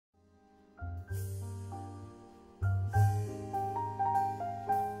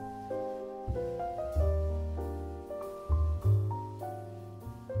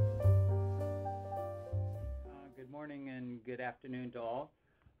afternoon to all.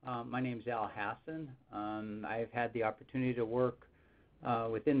 My name is Al Hasson. I've had the opportunity to work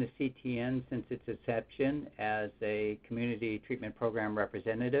within the CTN since its inception as a community treatment program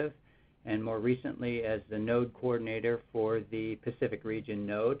representative, and more recently as the node coordinator for the Pacific Region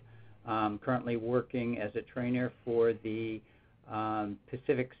node. Currently working as a trainer for the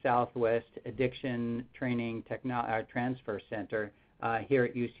Pacific Southwest Addiction Training Transfer Center here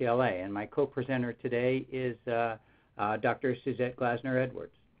at UCLA. And my co-presenter today is Dr. Suzette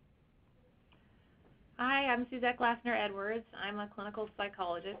Glasner-Edwards. Hi, I'm Suzette Glasner-Edwards. I'm a clinical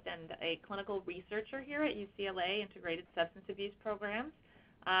psychologist and a clinical researcher here at UCLA Integrated Substance Abuse Programs.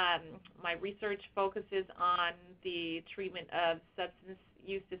 My research focuses on the treatment of substance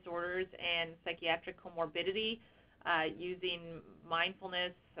use disorders and psychiatric comorbidity using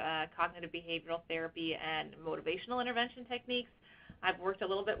mindfulness, cognitive behavioral therapy, and motivational intervention techniques. I've worked a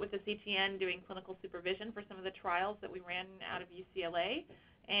little bit with the CTN doing clinical supervision for some of the trials that we ran out of UCLA,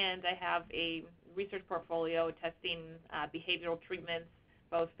 and I have a research portfolio testing behavioral treatments,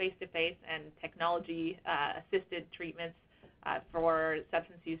 both face-to-face and technology-assisted treatments for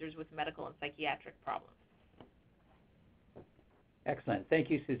substance users with medical and psychiatric problems. Excellent. Thank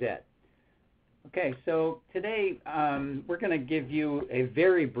you, Suzette. Okay, so today we're going to give you a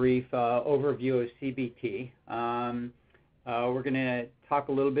very brief overview of CBT. We're going to talk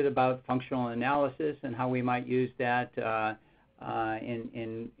a little bit about functional analysis and how we might use that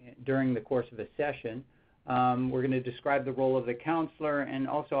during the course of a session. We're going to describe the role of the counselor and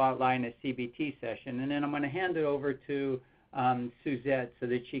also outline a CBT session. And then I'm going to hand it over to Suzette so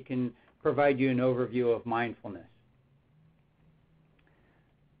that she can provide you an overview of mindfulness.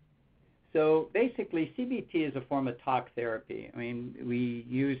 So basically, CBT is a form of talk therapy. I mean, we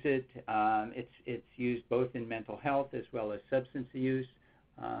use it. It's used both in mental health as well as substance use.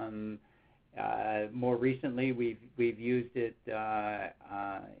 More recently, we've used it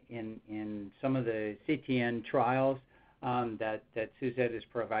in some of the CTN trials that Suzette has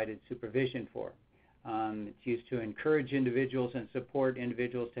provided supervision for. It's used to encourage individuals and support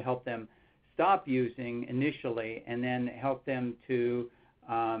individuals to help them stop using initially, and then help them to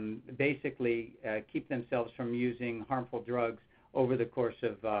basically keep themselves from using harmful drugs over the course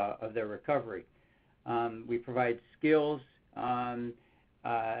of their recovery. We provide skills,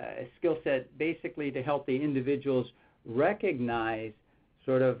 a skill set basically to help the individuals recognize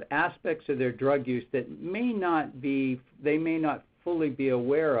sort of aspects of their drug use that they may not fully be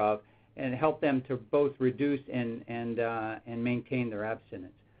aware of, and help them to both reduce and maintain their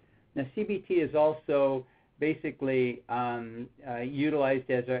abstinence. Now, CBT is also basically utilized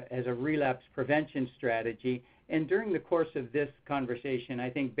as a relapse prevention strategy. And during the course of this conversation,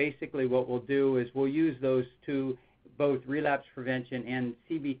 I think basically what we'll do is we'll use those two, both relapse prevention and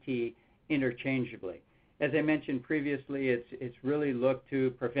CBT, interchangeably. As I mentioned previously, it's really looked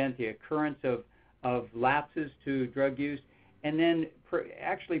to prevent the occurrence of lapses to drug use, and then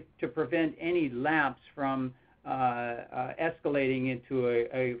actually to prevent any lapse from escalating into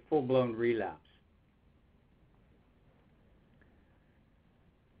a full-blown relapse.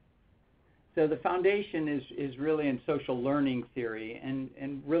 So the foundation is really in social learning theory,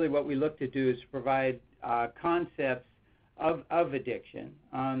 and really what we look to do is provide concepts of addiction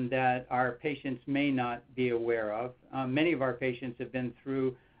that our patients may not be aware of. Many of our patients have been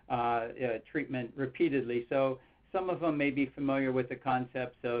through treatment repeatedly, so some of them may be familiar with the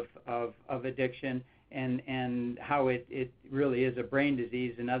concepts of addiction and how it really is a brain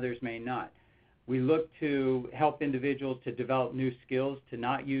disease, and others may not. We look to help individuals to develop new skills, to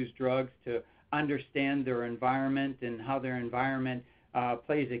not use drugs, to understand their environment and how their environment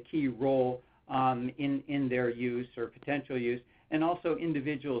plays a key role in their use or potential use, and also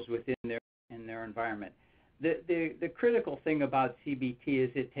individuals within their environment. The critical thing about CBT is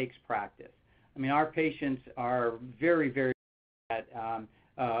it takes practice. I mean, our patients are very, very good at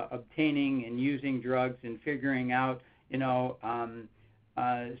obtaining and using drugs and figuring out,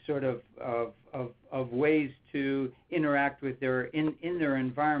 sort of ways to interact with in their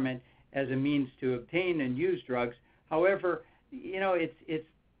environment as a means to obtain and use drugs. However,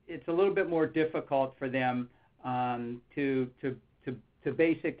 it's a little bit more difficult for them to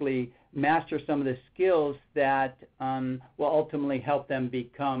basically master some of the skills that will ultimately help them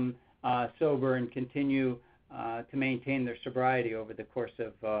become sober and continue to maintain their sobriety over the course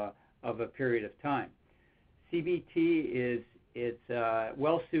of a period of time. CBT is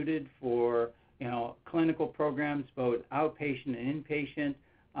well suited for clinical programs, both outpatient and inpatient.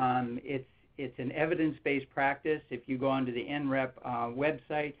 It's an evidence-based practice. If you go onto the NREP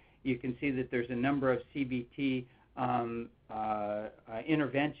website, you can see that there's a number of CBT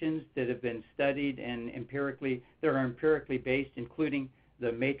interventions that have been studied and that are empirically based, including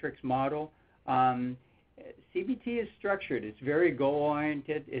the matrix model. CBT is structured. It's very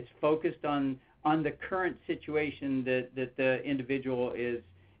goal-oriented. It's focused on the current situation that the individual is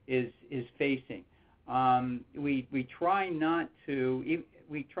facing. We try not to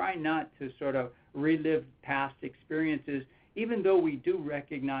sort of relive past experiences, even though we do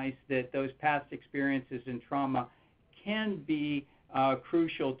recognize that those past experiences and trauma can be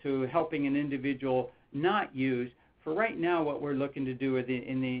crucial to helping an individual not use. For right now, what we're looking to do is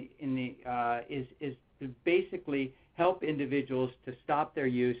to basically help individuals to stop their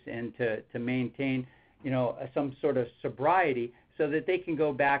use and to maintain, some sort of sobriety, so that they can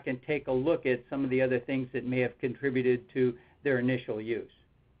go back and take a look at some of the other things that may have contributed to their initial use.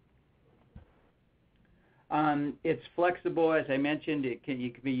 It's flexible, as I mentioned. It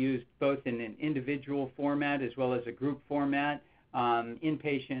can be used both in an individual format as well as a group format,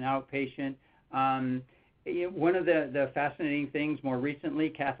 inpatient, outpatient. One of the fascinating things more recently,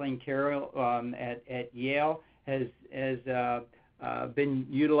 Kathleen Carroll at Yale has been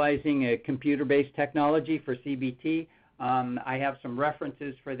utilizing a computer-based technology for CBT. I have some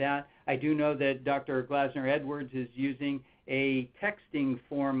references for that. I do know that Dr. Glasner-Edwards is using a texting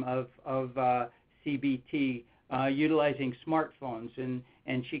form of CBT utilizing smartphones, and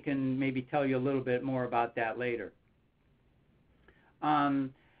she can maybe tell you a little bit more about that later.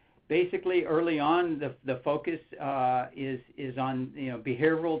 Basically, early on, the focus is on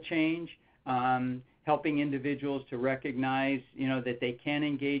behavioral change, helping individuals to recognize that they can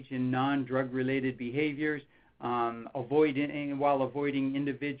engage in non-drug-related behaviors, while avoiding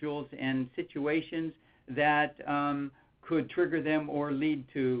individuals and situations that could trigger them or lead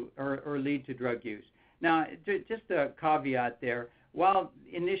to drug use. Now, just a caveat there. While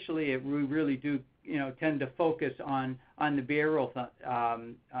initially we really do tend to focus on the behavioral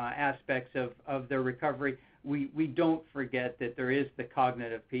aspects of their recovery, we don't forget that there is the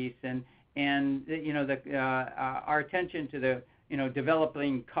cognitive piece, and our attention to the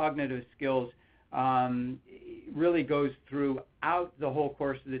developing cognitive skills really goes throughout the whole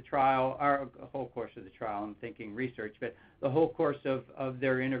course of the trial, I'm thinking research, but the whole course of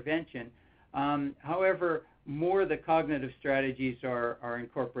their intervention. However, more of the cognitive strategies are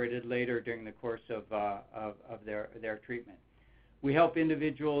incorporated later during the course of their treatment. We help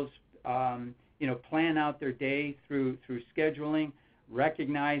individuals plan out their day through scheduling,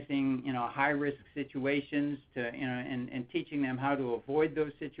 recognizing high-risk situations and teaching them how to avoid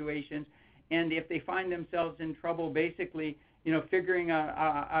those situations. And if they find themselves in trouble, basically figuring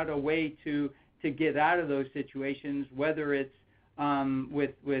out a way to get out of those situations, whether it's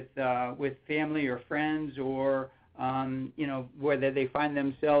with family or friends, or whether they find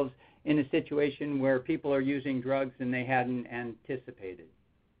themselves in a situation where people are using drugs and they hadn't anticipated.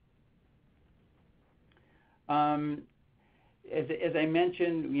 As I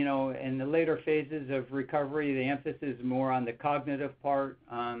mentioned, in the later phases of recovery, the emphasis is more on the cognitive part.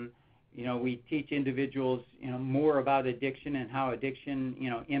 We teach individuals more about addiction and how addiction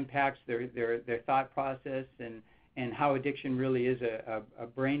impacts their thought process, and how addiction really is a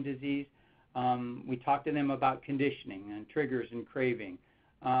brain disease. We talk to them about conditioning and triggers and craving.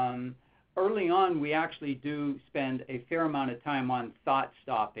 Early on, we actually do spend a fair amount of time on thought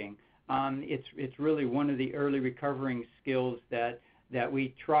stopping. It's really one of the early recovering skills that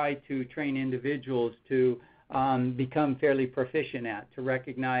we try to train individuals to become fairly proficient at, to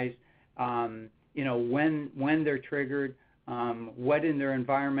recognize when they're triggered, what in their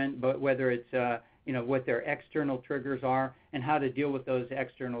environment, but whether it's what their external triggers are, and how to deal with those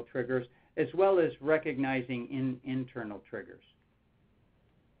external triggers, as well as recognizing internal triggers.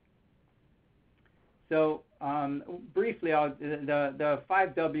 So briefly, the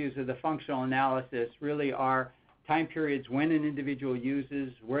 5 W's of the functional analysis really are time periods when an individual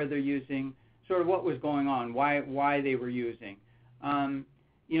uses, where they're using, sort of what was going on, why they were using.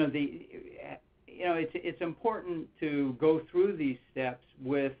 It's important to go through these steps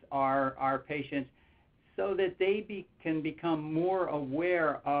with our patients so that they can become more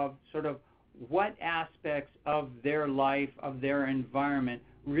aware of sort of what aspects of their life, of their environment,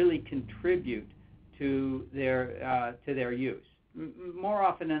 really contribute to their use. More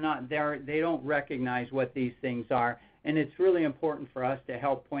often than not, they don't recognize what these things are, and it's really important for us to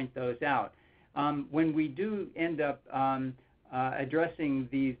help point those out. When we do end up addressing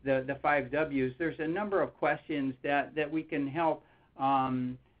the 5 W's, there's a number of questions that we can help,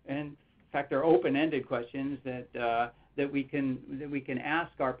 and in fact, they're open-ended questions that we can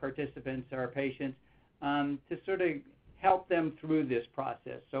ask our participants, our patients, to sort of help them through this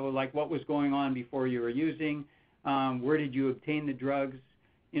process. So, like, what was going on before you were using? Where did you obtain the drugs?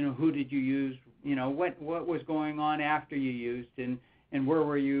 Who did you use? What was going on after you used, and where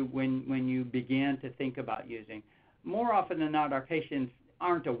were you when you began to think about using? More often than not, our patients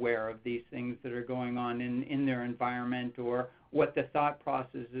aren't aware of these things that are going on in their environment, or what the thought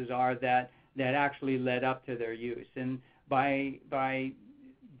processes are that actually led up to their use. And by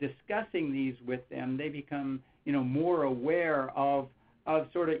discussing these with them, they become more aware of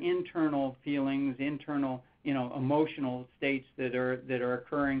sort of internal feelings, internal emotional states that are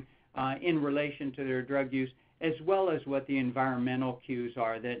occurring in relation to their drug use, as well as what the environmental cues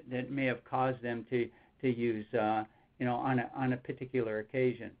are that may have caused them to use on a particular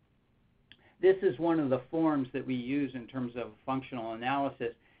occasion. This is one of the forms that we use in terms of functional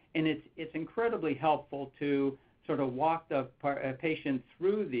analysis, and it's incredibly helpful to sort of walk the patient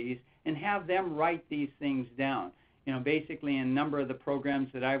through these and have them write these things down. Basically, in a number of the programs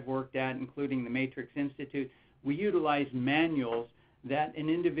that I've worked at, including the Matrix Institute, we utilize manuals that an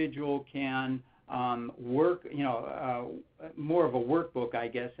individual can work, more of a workbook, I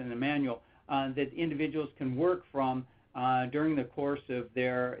guess, than a manual, that individuals can work from during the course of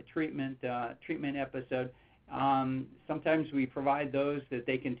their treatment episode. Sometimes we provide those that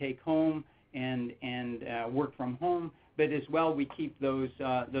they can take home and work from home, but as well we keep those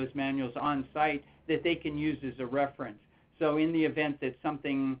manuals on site that they can use as a reference. So in the event that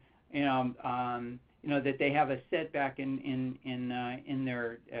something, that they have a setback in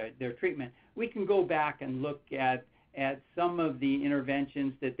their treatment, we can go back and look at some of the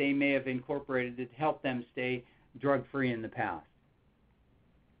interventions that they may have incorporated to help them stay drug-free in the past.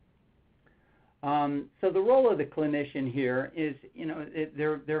 So the role of the clinician here is,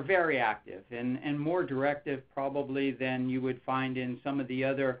 they're very active and more directive probably than you would find in some of the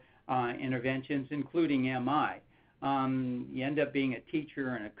other interventions, including MI. You end up being a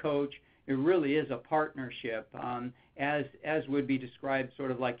teacher and a coach. It really is a partnership, as would be described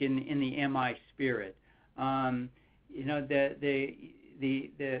sort of like in the MI spirit. The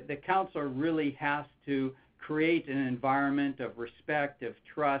counselor really has to create an environment of respect, of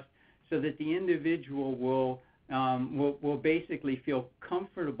trust, so that the individual will basically feel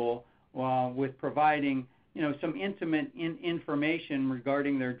comfortable with providing some intimate information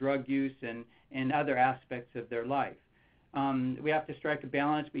regarding their drug use and other aspects of their life. We have to strike a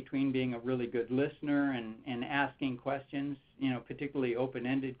balance between being a really good listener and asking questions, particularly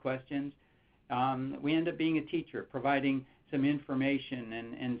open-ended questions. We end up being a teacher, providing some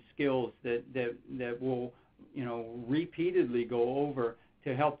information and skills that will repeatedly go over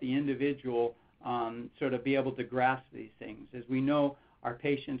to help the individual sort of be able to grasp these things. As we know, our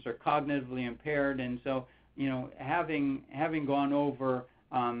patients are cognitively impaired, and so having gone over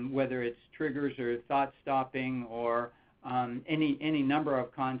whether it's triggers or thought stopping or any number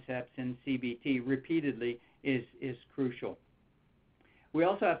of concepts in CBT repeatedly is crucial. We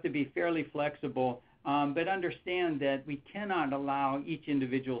also have to be fairly flexible, but understand that we cannot allow each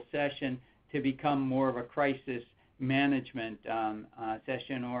individual session to become more of a crisis management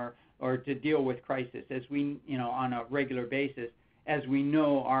session or to deal with crisis, as we on a regular basis, as we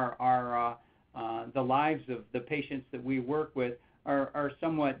know the lives of the patients that we work with are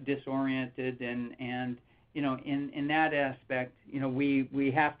somewhat disoriented, and in that aspect,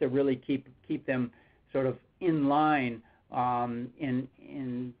 we have to really keep them sort of in line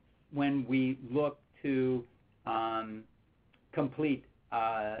in when we look to complete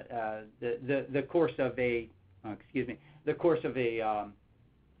the course of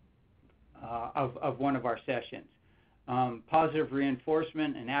of one of our sessions. Positive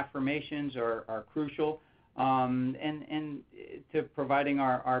reinforcement and affirmations are crucial and to providing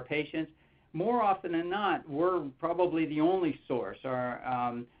our patients. More often than not, we're probably the only source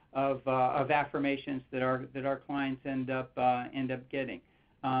of affirmations that our clients end up getting.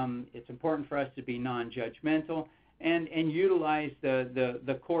 It's important for us to be non-judgmental and utilize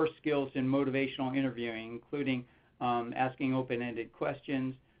the core skills in motivational interviewing, including asking open-ended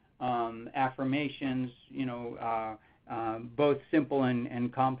questions, affirmations, both simple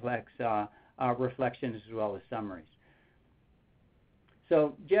and complex reflections, as well as summaries.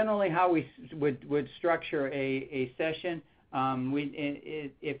 So generally, how we would structure a session,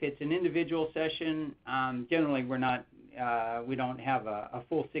 if it's an individual session, generally we don't have a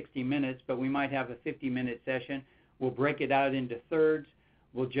full 60 minutes, but we might have a 50-minute session. We'll break it out into thirds.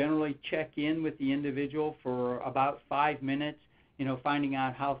 We'll generally check in with the individual for about 5 minutes, finding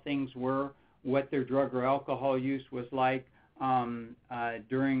out how things were, what their drug or alcohol use was like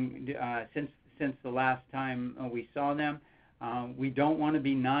since the last time we saw them. We don't want to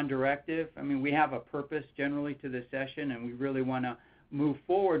be non-directive. I mean, we have a purpose generally to the session, and we really want to move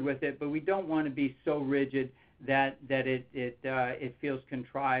forward with it, but we don't want to be so rigid it feels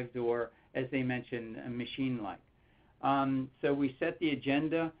contrived or, as they mentioned, machine-like. So we set the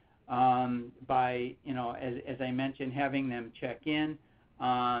agenda by, as I mentioned, having them check in.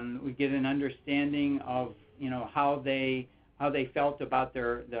 We get an understanding of, how they felt about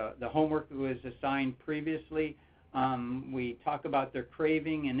the homework that was assigned previously. We talk about their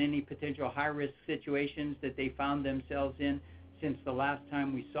craving and any potential high-risk situations that they found themselves in since the last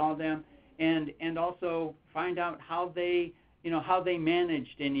time we saw them, and also find out how they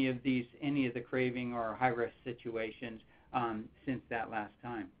managed any of the craving or high-risk situations since that last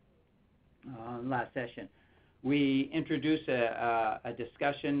session. We introduce a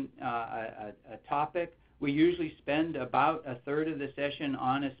discussion, a topic. We usually spend about a third of the session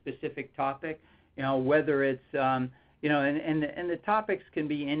on a specific topic. Whether it's and the topics can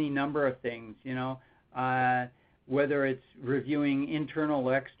be any number of things. Whether it's reviewing internal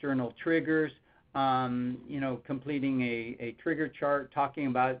or external triggers, completing a trigger chart, talking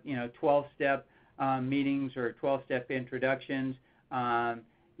about 12-step meetings or 12-step introductions,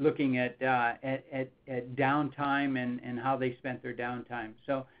 looking at downtime and how they spent their downtime.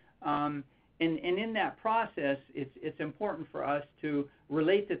 So, and in that process, it's important for us to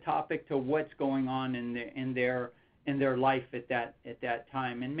relate the topic to what's going on in their life at that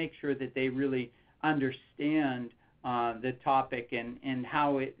time, and make sure that they really understand the topic and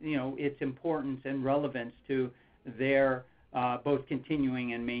how its importance and relevance to their both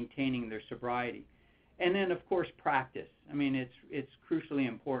continuing and maintaining their sobriety. And then, of course, practice. I mean, it's crucially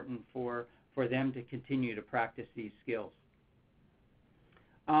important for them to continue to practice these skills.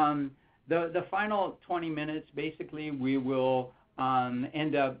 The final 20 minutes, basically, we will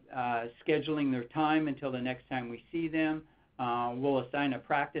end up scheduling their time until the next time we see them. We'll assign a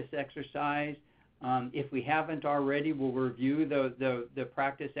practice exercise. If we haven't already, we'll review the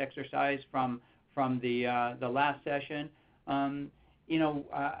practice exercise from the last session. I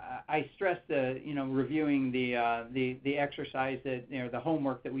stress reviewing the exercise that the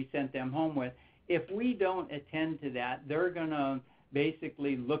homework that we sent them home with. If we don't attend to that, they're going to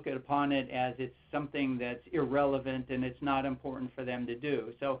basically look upon it as it's something that's irrelevant and it's not important for them to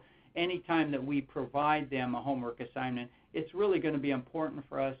do. So anytime that we provide them a homework assignment, it's really going to be important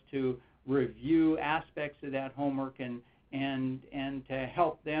for us to review aspects of that homework and to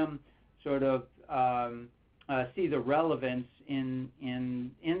help them sort of see the relevance in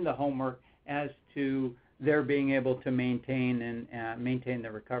the homework as to their being able to maintain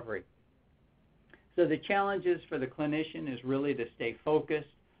the recovery. So the challenges for the clinician is really to stay focused,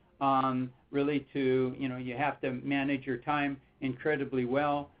 really to, you have to manage your time incredibly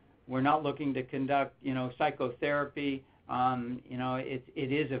well. We're not looking to conduct, psychotherapy. It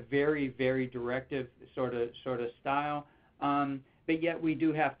is a very, very directive sort of style, but yet we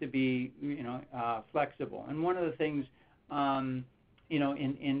do have to be, flexible. And one of the things, in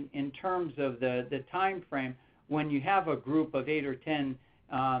terms of the time frame, when you have a group of 8 or 10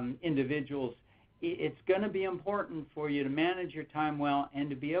 individuals, it's going to be important for you to manage your time well and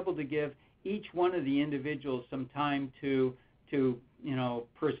to be able to give each one of the individuals some time to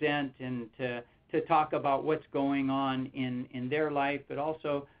present and to talk about what's going on in their life, but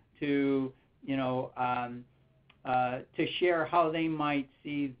also to share how they might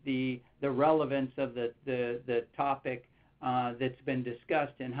see the relevance of the topic that's been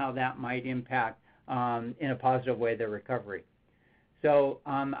discussed and how that might impact in a positive way their recovery. So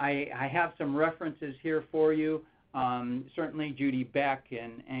I have some references here for you. Certainly Judy Beck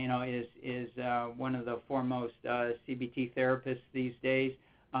is one of the foremost CBT therapists these days.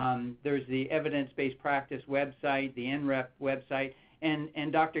 There's the Evidence-Based Practice website, the NREP website,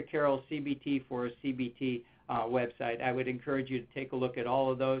 and Dr. Carroll's CBT for a CBT website. I would encourage you to take a look at all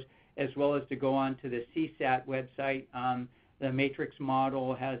of those, as well as to go on to the CSAT website. The Matrix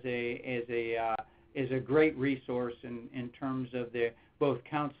model is a great resource in terms of both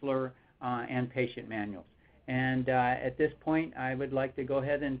counselor and patient manuals. And at this point, I would like to go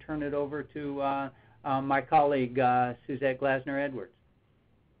ahead and turn it over to my colleague, Suzette Glasner-Edwards.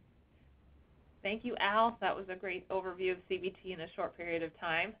 Thank you, Al. That was a great overview of CBT in a short period of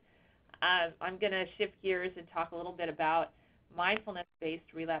time. I'm going to shift gears and talk a little bit about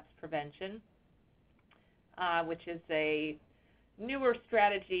mindfulness-based relapse prevention, which is a newer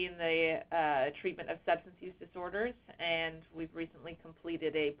strategy in the treatment of substance use disorders, and we've recently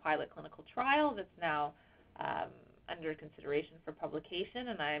completed a pilot clinical trial that's now under consideration for publication,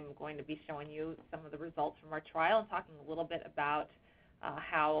 and I'm going to be showing you some of the results from our trial and talking a little bit about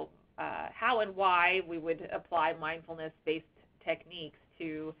how and why we would apply mindfulness-based techniques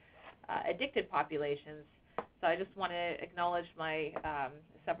to addicted populations So I just want to acknowledge my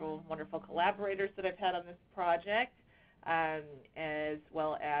several wonderful collaborators that I've had on this project, as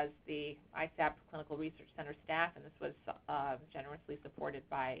well as the ISAP Clinical Research Center staff, and this was generously supported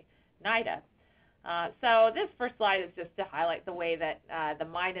by NIDA. So this first slide is just to highlight the way that the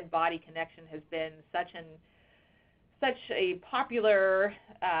mind and body connection has been such a popular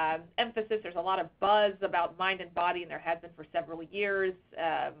emphasis. There's a lot of buzz about mind and body, and there has been for several years.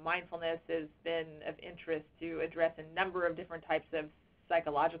 Mindfulness has been of interest to address a number of different types of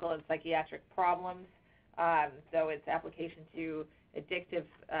psychological and psychiatric problems. So its application to addictive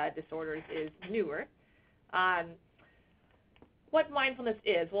disorders is newer. What mindfulness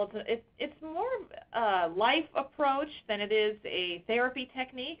is? Well, it's more of a life approach than it is a therapy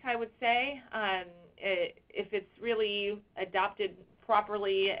technique, I would say. If it's really adopted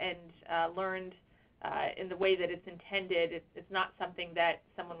properly and learned in the way that it's intended, it's not something that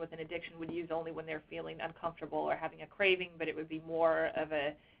someone with an addiction would use only when they're feeling uncomfortable or having a craving, but it would be more of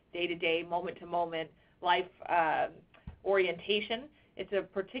a day-to-day, moment-to-moment life orientation. It's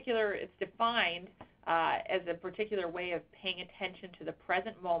defined as a particular way of paying attention to the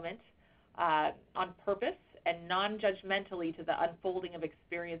present moment on purpose and non-judgmentally to the unfolding of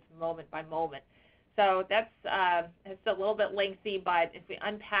experience moment by moment. So that's it's a little bit lengthy, but if we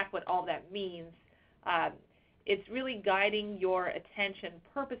unpack what all that means, it's really guiding your attention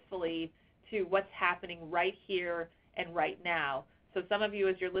purposefully to what's happening right here and right now. So some of you,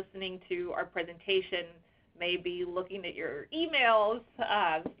 as you're listening to our presentation, may be looking at your emails,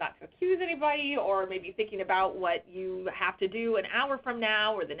 not to accuse anybody, or maybe thinking about what you have to do an hour from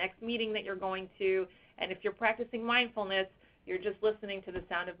now or the next meeting that you're going to. And if you're practicing mindfulness, you're just listening to the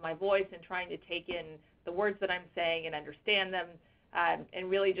sound of my voice and trying to take in the words that I'm saying and understand them, and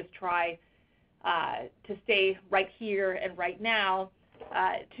really just try to stay right here and right now,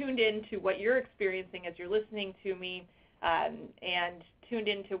 tuned in to what you're experiencing as you're listening to me, and tuned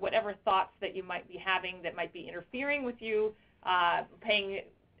into whatever thoughts that you might be having that might be interfering with you, paying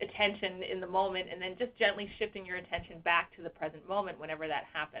attention in the moment, and then just gently shifting your attention back to the present moment whenever that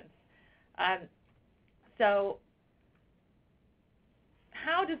happens. So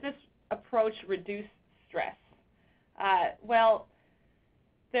how does this approach reduce stress? Well,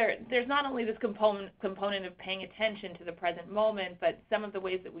 there's not only this component of paying attention to the present moment, but some of the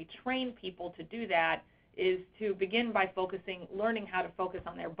ways that we train people to do that is to begin by learning how to focus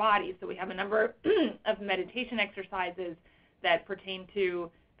on their bodies. So we have a number of meditation exercises that pertain to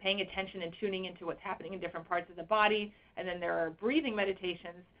paying attention and tuning into what's happening in different parts of the body. And then there are breathing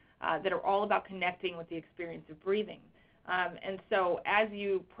meditations that are all about connecting with the experience of breathing. And so as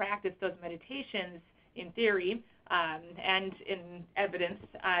you practice those meditations in theory and in evidence,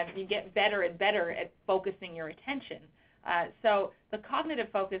 you get better and better at focusing your attention. So the cognitive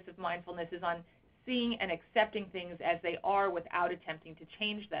focus of mindfulness is on seeing and accepting things as they are without attempting to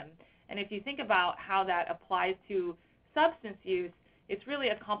change them. And if you think about how that applies to substance use, it's really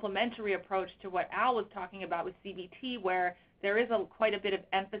a complementary approach to what Al was talking about with CBT, where there is quite a bit of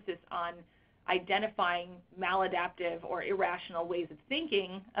emphasis on identifying maladaptive or irrational ways of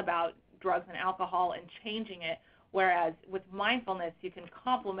thinking about drugs and alcohol and changing it, whereas with mindfulness you can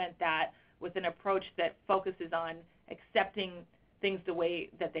complement that with an approach that focuses on accepting things the way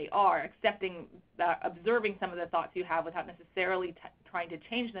that they are, observing some of the thoughts you have without necessarily trying to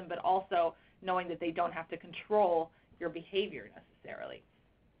change them, but also knowing that they don't have to control your behavior necessarily.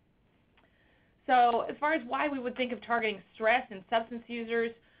 So as far as why we would think of targeting stress in substance users,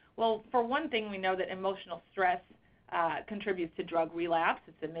 well, for one thing, we know that emotional stress contributes to drug relapse.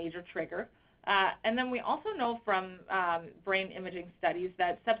 It's a major trigger. And then we also know from brain imaging studies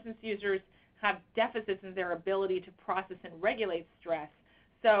that substance users have deficits in their ability to process and regulate stress.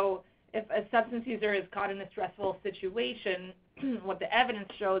 So if a substance user is caught in a stressful situation, what the evidence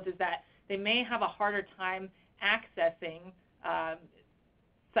shows is that they may have a harder time accessing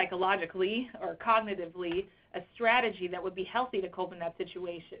psychologically or cognitively a strategy that would be healthy to cope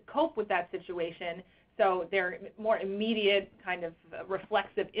with that situation. So their more immediate kind of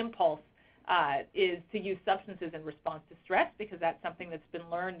reflexive impulse is to use substances in response to stress, because that's something that's been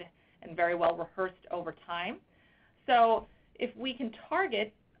learned and very well rehearsed over time. So if we can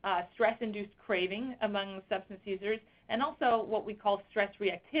target stress-induced craving among substance users, and also what we call stress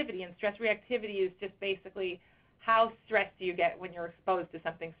reactivity, and stress reactivity is just basically how stressed do you get when you're exposed to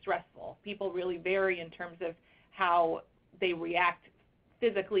something stressful. People really vary in terms of how they react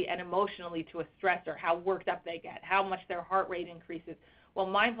physically and emotionally to a stressor, how worked up they get, how much their heart rate increases. Well,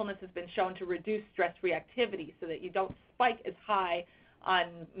 mindfulness has been shown to reduce stress reactivity so that you don't spike as high on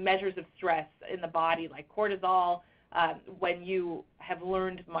measures of stress in the body like cortisol, when you have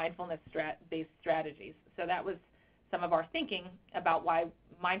learned mindfulness-based strategies. So that was some of our thinking about why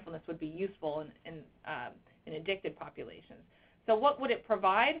mindfulness would be useful in addicted populations. So what would it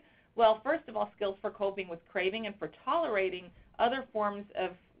provide? Well, first of all, skills for coping with craving and for tolerating other forms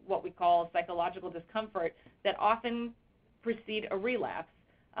of what we call psychological discomfort that often precede a relapse.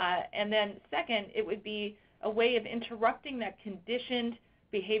 And then second, it would be a way of interrupting that conditioned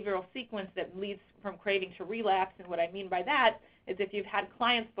behavioral sequence that leads from craving to relapse. And what I mean by that is if you've had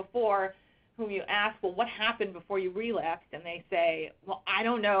clients before whom you ask, well, what happened before you relapsed? And they say, well, I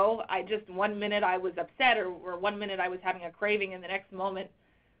don't know. One minute I was upset or 1 minute I was having a craving and the next moment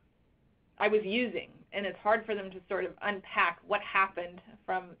I was using. And it's hard for them to sort of unpack what happened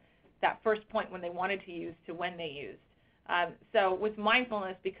from that first point when they wanted to use to when they used. So with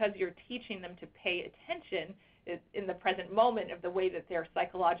mindfulness, because you're teaching them to pay attention in the present moment of the way that their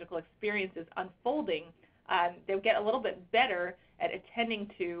psychological experience is unfolding, they'll get a little bit better at attending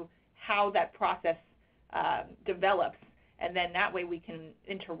to how that process develops, and then that way we can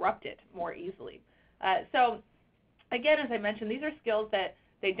interrupt it more easily. So again, as I mentioned, these are skills that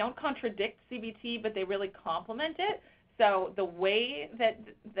they don't contradict CBT, but they really complement it. So the way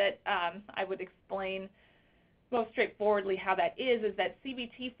that I would explain most straightforwardly how that is that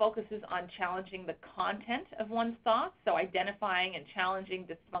CBT focuses on challenging the content of one's thoughts, so identifying and challenging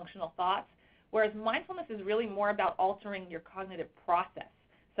dysfunctional thoughts, whereas mindfulness is really more about altering your cognitive process.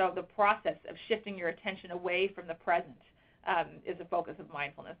 So the process of shifting your attention away from the present is a focus of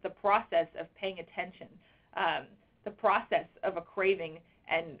mindfulness. The process of paying attention, the process of a craving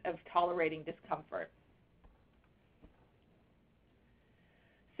and of tolerating discomfort.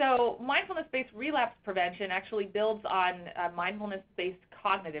 So mindfulness-based relapse prevention actually builds on mindfulness-based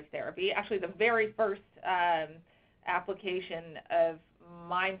cognitive therapy. Actually, the very first application of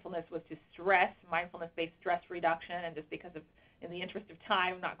mindfulness was to stress, mindfulness-based stress reduction, and just because of, in the interest of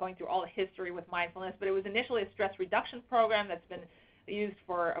time, I'm not going through all the history with mindfulness, but it was initially a stress reduction program that's been used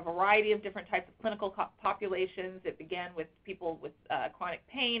for a variety of different types of clinical populations. It began with people with chronic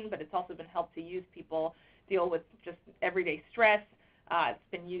pain, but it's also been helped to use people deal with just everyday stress. It's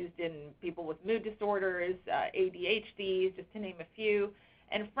been used in people with mood disorders, ADHD, just to name a few.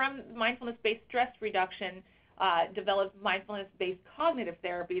 And from mindfulness-based stress reduction, developed mindfulness-based cognitive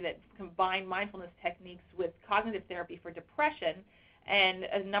therapy that combined mindfulness techniques with cognitive therapy for depression. And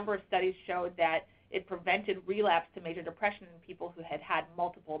a number of studies showed that it prevented relapse to major depression in people who had had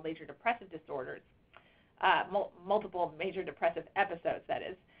multiple major depressive disorders, multiple major depressive episodes, that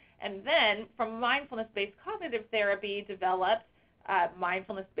is. And then from mindfulness-based cognitive therapy developed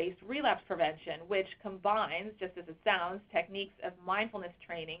mindfulness-based relapse prevention, which combines, just as it sounds, techniques of mindfulness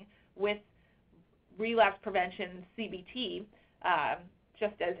training with relapse prevention CBT,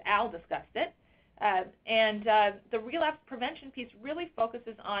 just as Al discussed it. And the relapse prevention piece really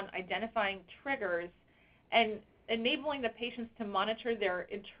focuses on identifying triggers and enabling the patients to monitor their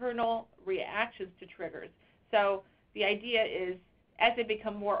internal reactions to triggers. So the idea is, as they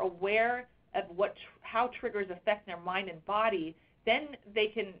become more aware of how triggers affect their mind and body, then they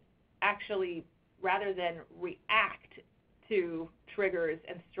can actually, rather than react to triggers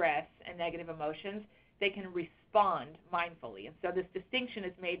and stress and negative emotions, they can respond mindfully. And so this distinction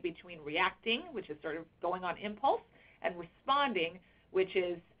is made between reacting, which is sort of going on impulse, and responding, which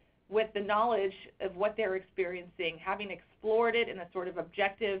is with the knowledge of what they're experiencing, having explored it in a sort of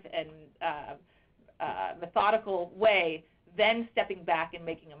objective and methodical way, then stepping back and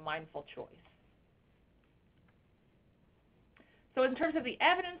making a mindful choice. So in terms of the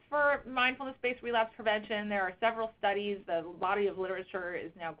evidence for mindfulness-based relapse prevention, there are several studies. The body of literature is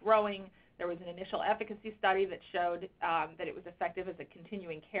now growing. There was an initial efficacy study that showed that it was effective as a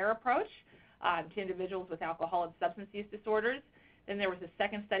continuing care approach to individuals with alcohol and substance use disorders. Then there was a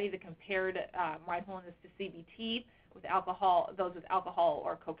second study that compared mindfulness to CBT with those with alcohol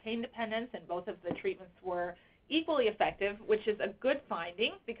or cocaine dependence, and both of the treatments were equally effective, which is a good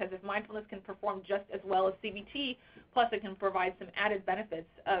finding, because if mindfulness can perform just as well as CBT, plus it can provide some added benefits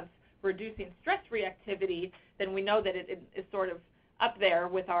of reducing stress reactivity, then we know that it is sort of up there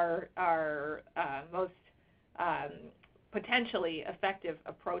with our most potentially effective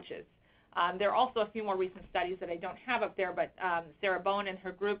approaches. There are also a few more recent studies that I don't have up there, but Sarah Bowen and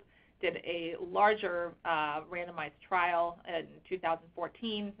her group did a larger randomized trial in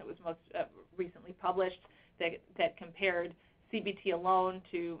 2014 that was most recently published that compared CBT alone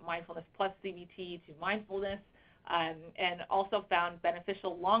to mindfulness plus CBT to mindfulness, and also found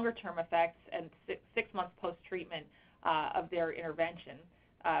beneficial longer-term effects and 6 months post-treatment of their intervention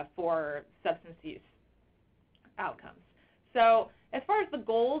for substance use outcomes. So as far as the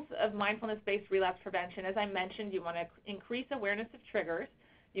goals of mindfulness-based relapse prevention, as I mentioned, you want to increase awareness of triggers.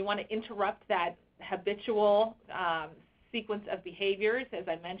 You want to interrupt that habitual sequence of behaviors, as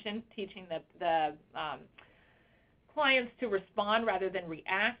I mentioned, teaching the clients to respond rather than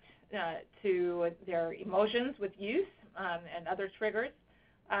react to their emotions with use and other triggers.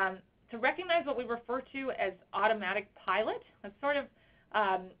 To recognize what we refer to as automatic pilot. That's sort of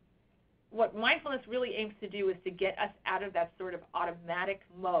what mindfulness really aims to do, is to get us out of that sort of automatic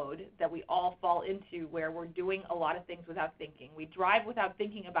mode that we all fall into, where we're doing a lot of things without thinking. We drive without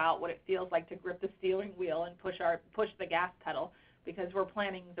thinking about what it feels like to grip the steering wheel and push the gas pedal, because we're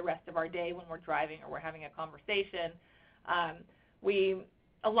planning the rest of our day when we're driving or we're having a conversation.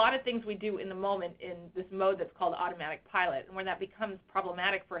 A lot of things we do in the moment in this mode that's called automatic pilot, and where that becomes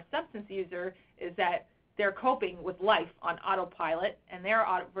problematic for a substance user is that they're coping with life on autopilot, and their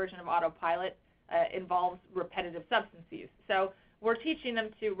version of autopilot involves repetitive substance use. So we're teaching them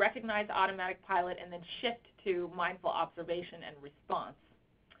to recognize automatic pilot and then shift to mindful observation and response.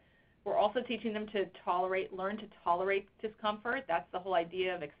 We're also teaching them to learn to tolerate discomfort. That's the whole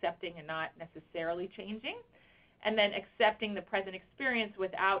idea of accepting and not necessarily changing. And then accepting the present experience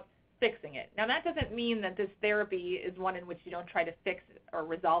without fixing it. Now, that doesn't mean that this therapy is one in which you don't try to fix or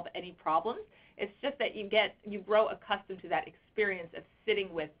resolve any problems. It's just that you grow accustomed to that experience of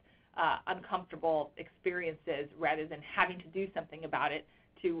sitting with uncomfortable experiences rather than having to do something about it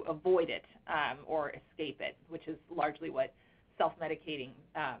to avoid it or escape it, which is largely what self-medicating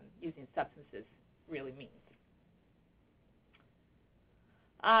using substances really means.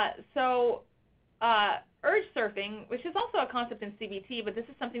 Urge surfing, which is also a concept in CBT, but this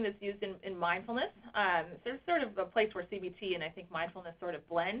is something that's used in mindfulness. There's sort of a place where CBT and I think mindfulness sort of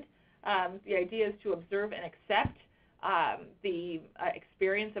blend. The idea is to observe and accept the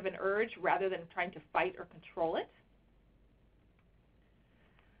experience of an urge rather than trying to fight or control it.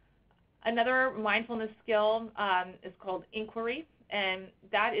 Another mindfulness skill is called inquiry, and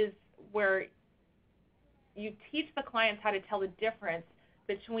that is where you teach the clients how to tell the difference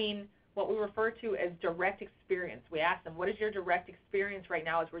between what we refer to as direct experience. We ask them, what is your direct experience right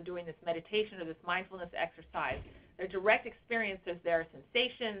now as we're doing this meditation or this mindfulness exercise? Their direct experience is their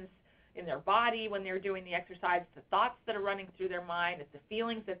sensations in their body when they're doing the exercise, the thoughts that are running through their mind, it's the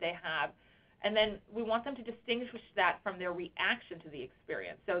feelings that they have. And then we want them to distinguish that from their reaction to the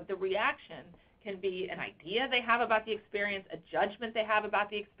experience. So the reaction can be an idea they have about the experience, a judgment they have about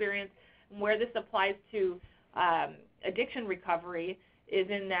the experience. And where this applies to addiction recovery is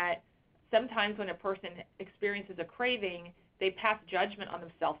in that sometimes when a person experiences a craving, they pass judgment on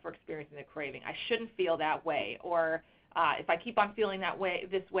themselves for experiencing the craving. I shouldn't feel that way, or if I keep on feeling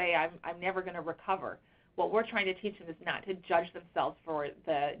this way, I'm never going to recover. What we're trying to teach them is not to judge themselves for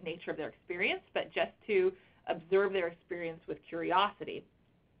the nature of their experience, but just to observe their experience with curiosity.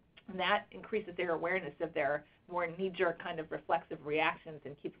 And that increases their awareness of their more knee-jerk kind of reflexive reactions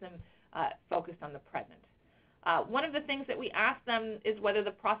and keeps them focused on the present. One of the things that we ask them is whether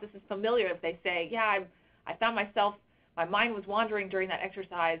the process is familiar. If they say, yeah, I found myself, my mind was wandering during that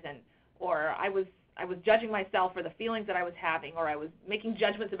exercise, or I was judging myself for the feelings that I was having, or I was making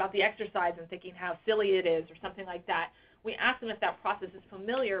judgments about the exercise and thinking how silly it is, or something like that. We ask them if that process is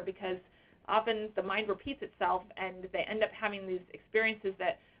familiar, because often the mind repeats itself and they end up having these experiences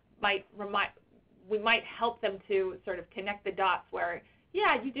that we might help them to sort of connect the dots where,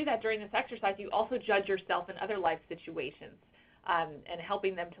 yeah, you do that during this exercise. You also judge yourself in other life situations, and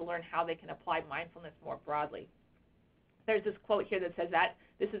helping them to learn how they can apply mindfulness more broadly. There's this quote here that says that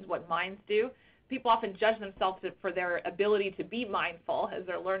this is what minds do. People often judge themselves for their ability to be mindful as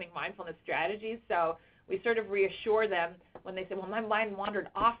they're learning mindfulness strategies. So we sort of reassure them when they say, well, my mind wandered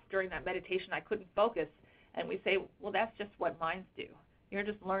off during that meditation, I couldn't focus. And we say, well, that's just what minds do. You're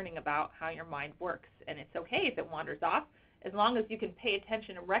just learning about how your mind works. And it's okay if it wanders off, as long as you can pay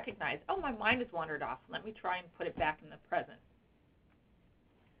attention and recognize, oh, my mind has wandered off. Let me try and put it back in the present.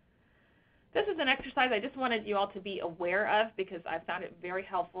 This is an exercise I just wanted you all to be aware of because I found it very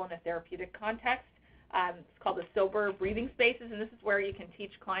helpful in a therapeutic context. It's called the sober breathing spaces, and this is where you can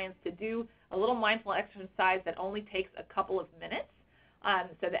teach clients to do a little mindful exercise that only takes a couple of minutes.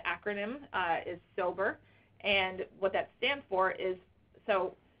 So the acronym is SOBER, and what that stands for is,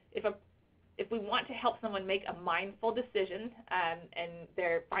 so if we want to help someone make a mindful decision and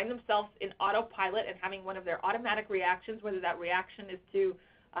they find themselves in autopilot and having one of their automatic reactions, whether that reaction is to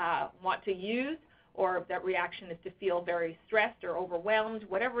want to use, or if that reaction is to feel very stressed or overwhelmed,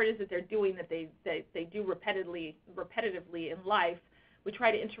 whatever it is that they're doing that they do repetitively in life, we try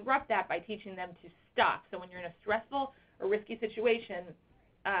to interrupt that by teaching them to stop. So when you're in a stressful or risky situation,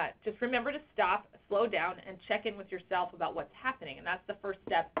 just remember to stop, slow down, and check in with yourself about what's happening. And that's the first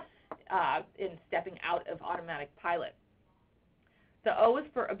step in stepping out of automatic pilot. The O is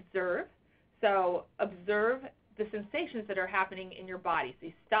for observe. So observe the sensations that are happening in your body. So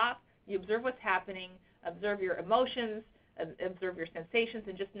you stop, you observe what's happening, observe your emotions, observe your sensations,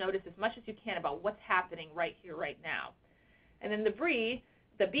 and just notice as much as you can about what's happening right here, right now. And then the B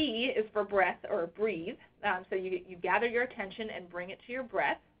is for breath or breathe. So you gather your attention and bring it to your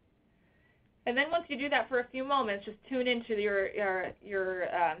breath. And then once you do that for a few moments, just tune into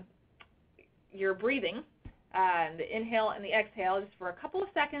your breathing, the inhale and the exhale, just for a couple of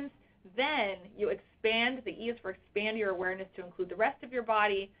seconds. Then you expand. The E is for expand your awareness to include the rest of your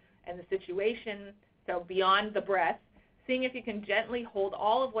body and the situation, so beyond the breath, seeing if you can gently hold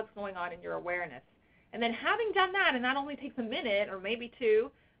all of what's going on in your awareness. And then having done that, and that only takes a minute or maybe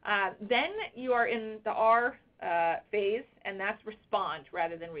two, then you are in the R phase, and that's respond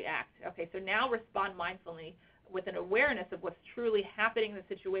rather than react. Okay, so now respond mindfully with an awareness of what's truly happening in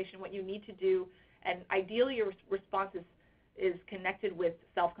the situation, what you need to do, and ideally your response is connected with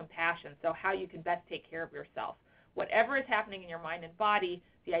self-compassion, so how you can best take care of yourself. Whatever is happening in your mind and body,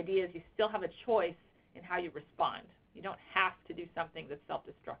 the idea is you still have a choice in how you respond. You don't have to do something that's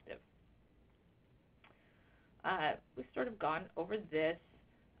self-destructive. We've sort of gone over this.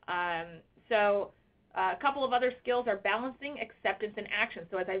 So a couple of other skills are balancing acceptance and action.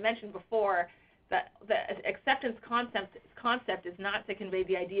 So as I mentioned before, the acceptance concept is not to convey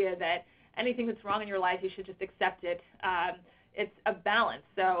the idea that anything that's wrong in your life, you should just accept it. It's a balance.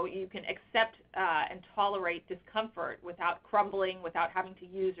 So you can accept and tolerate discomfort without crumbling, without having to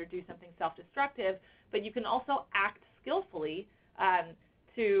use or do something self-destructive, but you can also act skillfully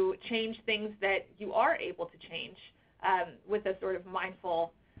to change things that you are able to change with a sort of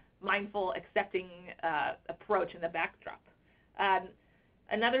mindful accepting approach in the backdrop.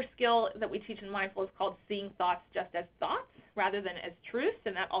 Another skill that we teach in Mindful is called seeing thoughts just as thoughts rather than as truths,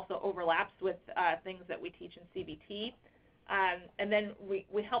 and that also overlaps with things that we teach in CBT. And then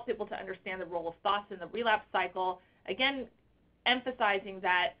we help people to understand the role of thoughts in the relapse cycle, again, emphasizing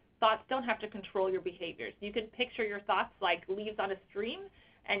that thoughts don't have to control your behaviors. You can picture your thoughts like leaves on a stream,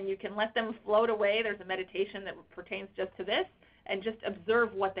 and you can let them float away. There's a meditation that pertains just to this, and just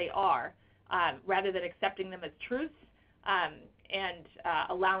observe what they are rather than accepting them as truths and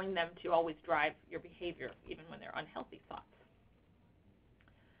allowing them to always drive your behavior, even when they're unhealthy thoughts.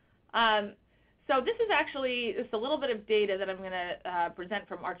 So this is actually just a little bit of data that I'm going to present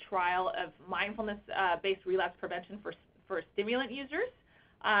from our trial of mindfulness-based relapse prevention for stimulant users.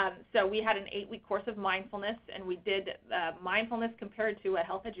 So we had an 8-week course of mindfulness, and we did mindfulness compared to a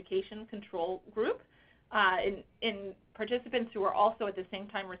health education control group in participants who were also at the same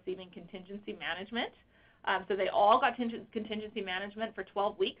time receiving contingency management. So they all got contingency management for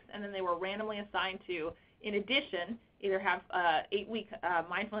 12 weeks, and then they were randomly assigned to, in addition, either have an 8-week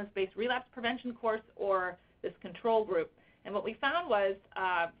mindfulness-based relapse prevention course or this control group. And what we found was,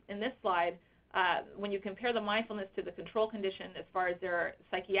 in this slide, when you compare the mindfulness to the control condition as far as their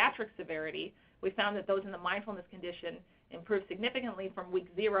psychiatric severity, we found that those in the mindfulness condition improved significantly from week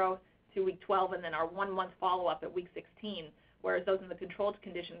 0 to week 12, and then our 1-month follow-up at week 16, whereas those in the controlled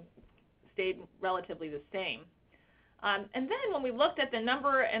condition stayed relatively the same. And then when we looked at the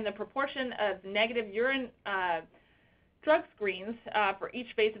number and the proportion of negative urine drug screens for each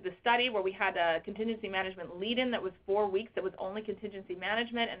phase of the study, where we had a contingency management lead-in that was 4 weeks that was only contingency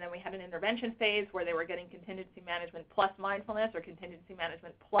management, and then we had an intervention phase where they were getting contingency management plus mindfulness or contingency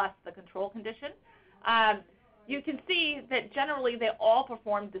management plus the control condition. You can see that generally they all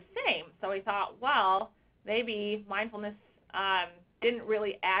performed the same. So we thought, well, maybe mindfulness didn't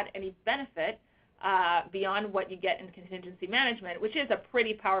really add any benefit beyond what you get in contingency management, which is a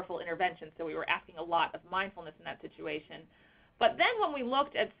pretty powerful intervention. So we were asking a lot of mindfulness in that situation. But then when we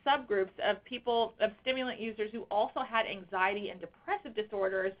looked at subgroups of people, of stimulant users who also had anxiety and depressive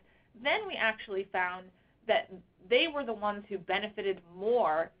disorders, then we actually found that they were the ones who benefited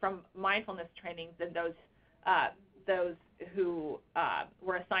more from mindfulness training than those who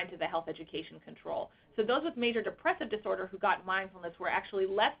were assigned to the health education control. So those with major depressive disorder who got mindfulness were actually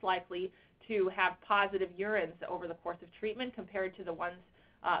less likely to have positive urines over the course of treatment compared to the ones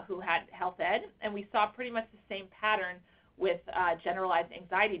who had health ed. And we saw pretty much the same pattern with generalized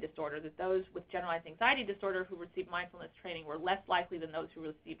anxiety disorder, that those with generalized anxiety disorder who received mindfulness training were less likely than those who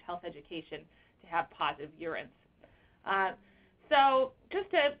received health education to have positive urines. So just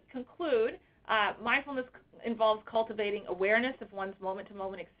to conclude, mindfulness involves cultivating awareness of one's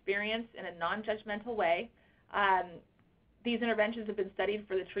moment-to-moment experience in a non-judgmental way. These interventions have been studied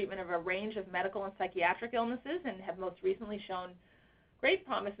for the treatment of a range of medical and psychiatric illnesses and have most recently shown great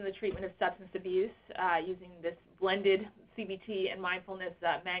promise in the treatment of substance abuse using this blended CBT and mindfulness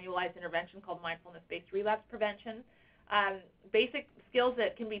manualized intervention called mindfulness-based relapse prevention. Basic skills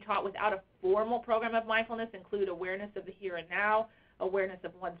that can be taught without a formal program of mindfulness include awareness of the here and now, awareness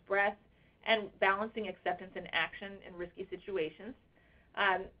of one's breath, and balancing acceptance and action in risky situations.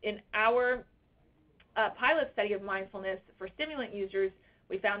 In our pilot study of mindfulness for stimulant users,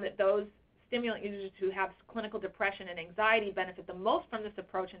 we found that those stimulant users who have clinical depression and anxiety benefit the most from this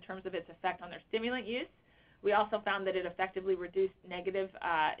approach in terms of its effect on their stimulant use. We also found that it effectively reduced negative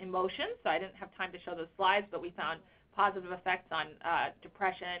emotions. So I didn't have time to show those slides, but we found positive effects on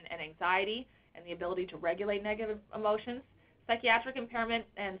depression and anxiety and the ability to regulate negative emotions, psychiatric impairment,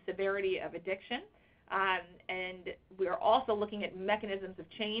 and severity of addiction. And we are also looking at mechanisms of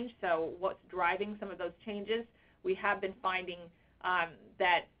change, so what's driving some of those changes. We have been finding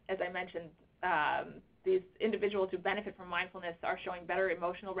that, as I mentioned, these individuals who benefit from mindfulness are showing better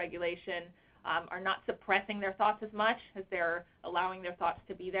emotional regulation, are not suppressing their thoughts as much as they're allowing their thoughts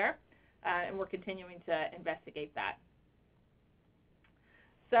to be there, and we're continuing to investigate that.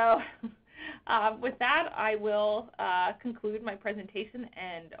 So with that, I will conclude my presentation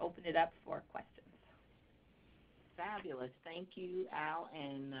and open it up for questions. Fabulous. Thank you, Al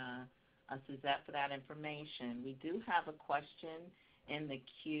and Suzette, for that information. We do have a question in the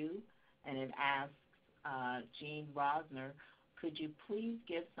queue, and it asks Jean Rosner, could you please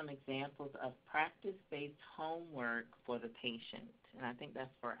give some examples of practice-based homework for the patient? And I think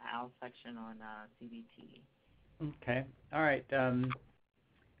that's for Al's section on CBT. Okay. All right.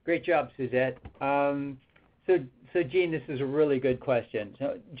 Great job, Suzette. So Jean, this is a really good question.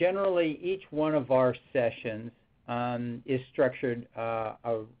 So generally, each one of our sessions is structured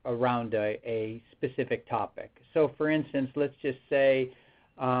around a specific topic. So for instance, let's just say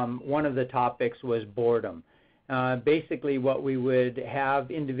one of the topics was boredom. Basically what we would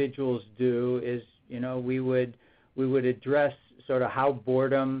have individuals do is, we would address sort of how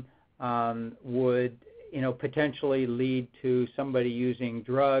boredom would, potentially lead to somebody using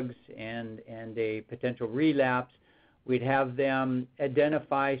drugs and a potential relapse. We'd have them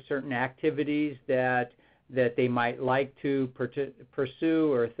identify certain activities that they might like to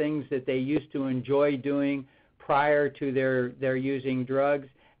pursue, or things that they used to enjoy doing prior to their using drugs,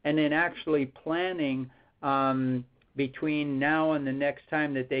 and then actually planning between now and the next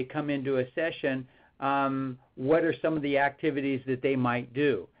time that they come into a session, what are some of the activities that they might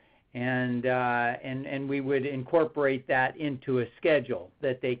do, and we would incorporate that into a schedule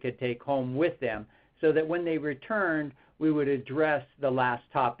that they could take home with them, so that when they returned, we would address the last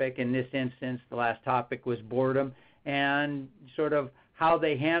topic. In this instance, the last topic was boredom, and sort of how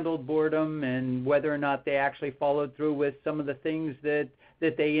they handled boredom and whether or not they actually followed through with some of the things that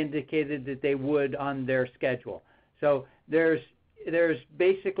they indicated that they would on their schedule. So there's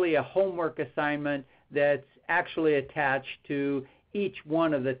basically a homework assignment that's actually attached to each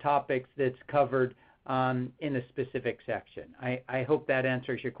one of the topics that's covered in a specific section. I hope that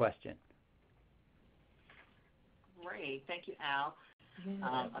answers your question. Great. Thank you, Al.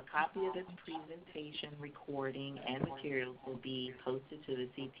 A copy of this presentation recording and materials will be posted to the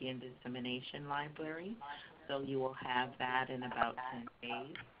CTN Dissemination Library, so you will have that in about 10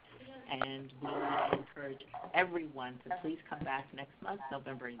 days. And we encourage everyone to please come back next month,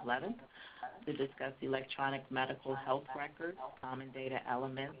 November 11th, to discuss electronic medical health records, common data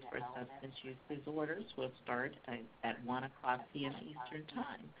elements for substance use disorders. We'll start at 1 o'clock p.m. Eastern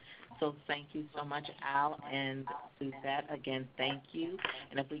Time. So thank you so much, Al and Suzette. Again, thank you.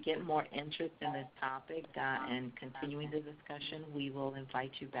 And if we get more interest in this topic and continuing the discussion, we will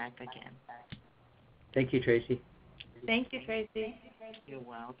invite you back again. Thank you, Tracy. Thank you, Tracy. You're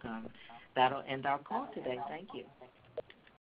welcome. That'll end our call today. Thank you.